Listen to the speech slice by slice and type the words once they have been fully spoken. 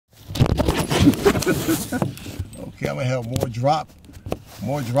Okay, I'm gonna have more drop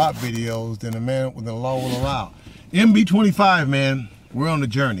videos than the man with the law will allow. MB25, man, we're on the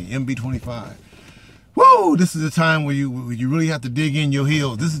journey. MB25. Woo! This is the time where you really have to dig in your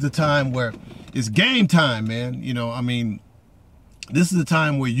heels. This is the time where it's game time, man. You know, I mean, this is the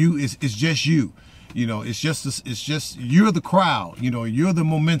time where it's just you. You know, it's just you're the crowd. You know, you're the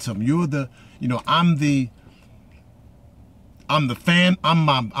momentum. You're the, you know, I'm the fan. I'm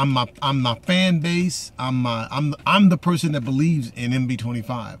my fan base. I'm the person that believes in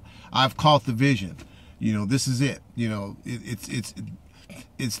MB25. I've caught the vision. You know, this is it. You know,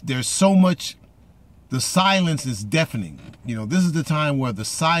 there's so much. The silence is deafening. You know, this is the time where the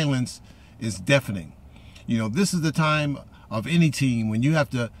silence is deafening. You know, this is the time of any team when you have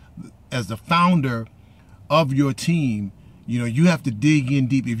to, as the founder of your team, you know, you have to dig in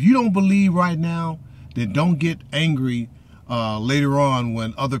deep. If you don't believe right now, then don't get angry later on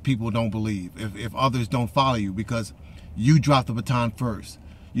when other people don't believe, if others don't follow you, because you dropped the baton first.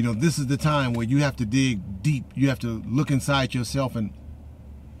 You know, this is the time where you have to dig deep. You have to look inside yourself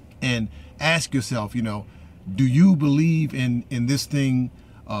and ask yourself, you know, do you believe in this thing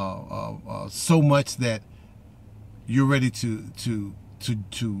so much that you're ready to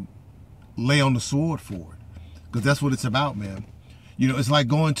lay on the sword for it? Because that's what it's about, man. You know, it's like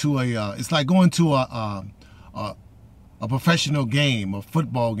going to a professional game, a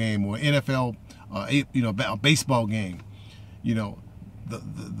football game, or NFL, you know, a baseball game. You know,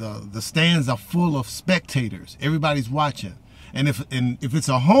 the stands are full of spectators. Everybody's watching, and if it's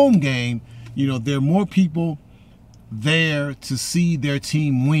a home game, you know, there are more people there to see their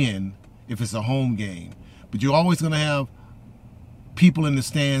team win if it's a home game. But you're always going to have people in the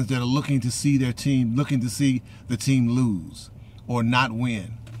stands that are looking to see their team, looking to see the team lose or not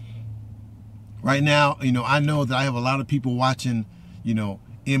win. Right now, you know, I know that I have a lot of people watching, you know,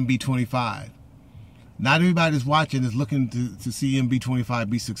 MB25. Not everybody's watching is looking to see MB25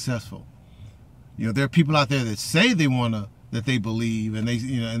 be successful. You know, there are people out there that say they want to, that they believe, and they,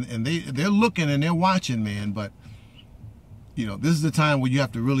 you know, and they're looking and they're watching, man. But, you know, this is the time where you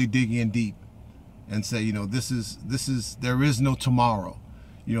have to really dig in deep and say, you know, there is no tomorrow.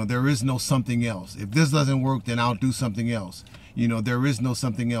 You know, there is no something else. If this doesn't work, then I'll do something else. You know, there is no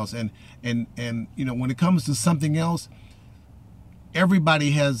something else. And you know, when it comes to something else,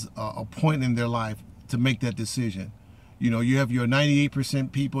 everybody has a point in their life to make that decision. You know, you have your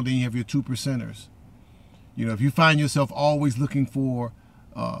 98% people, then you have your 2%ers. You know, if you find yourself always looking for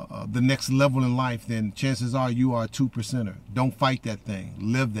the next level in life, then chances are you are a 2%er. Don't fight that thing.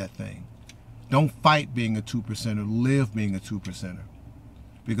 Live that thing. Don't fight being a 2%er. Live being a 2%er.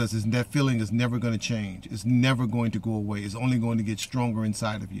 Because that feeling is never going to change. It's never going to go away. It's only going to get stronger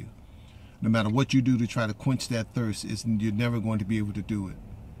inside of you. No matter what you do to try to quench that thirst, you're never going to be able to do it.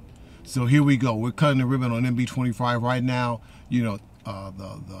 So here we go. We're cutting the ribbon on MB25 right now. You know,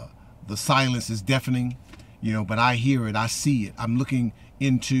 the silence is deafening. You know, but I hear it. I see it. I'm looking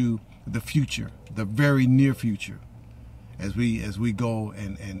into the future, the very near future, as we go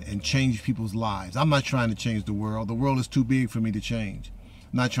and change people's lives. I'm not trying to change the world. The world is too big for me to change.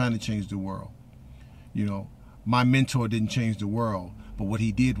 I'm not trying to change the world. You know, my mentor didn't change the world, but what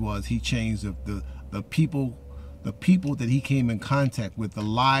he did was he changed the people that he came in contact with, the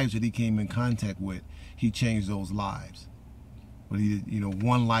lives that he came in contact with. He changed those lives. But he did, you know,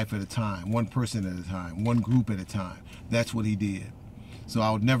 one life at a time, one person at a time, one group at a time. That's what he did. So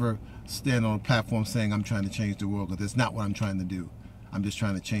I would never stand on a platform saying I'm trying to change the world, because that's not what I'm trying to do. I'm just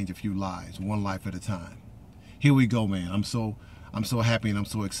trying to change a few lives, one life at a time. Here we go, man. I'm so happy and I'm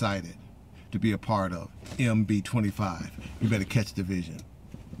so excited to be a part of MB25. You better catch the vision.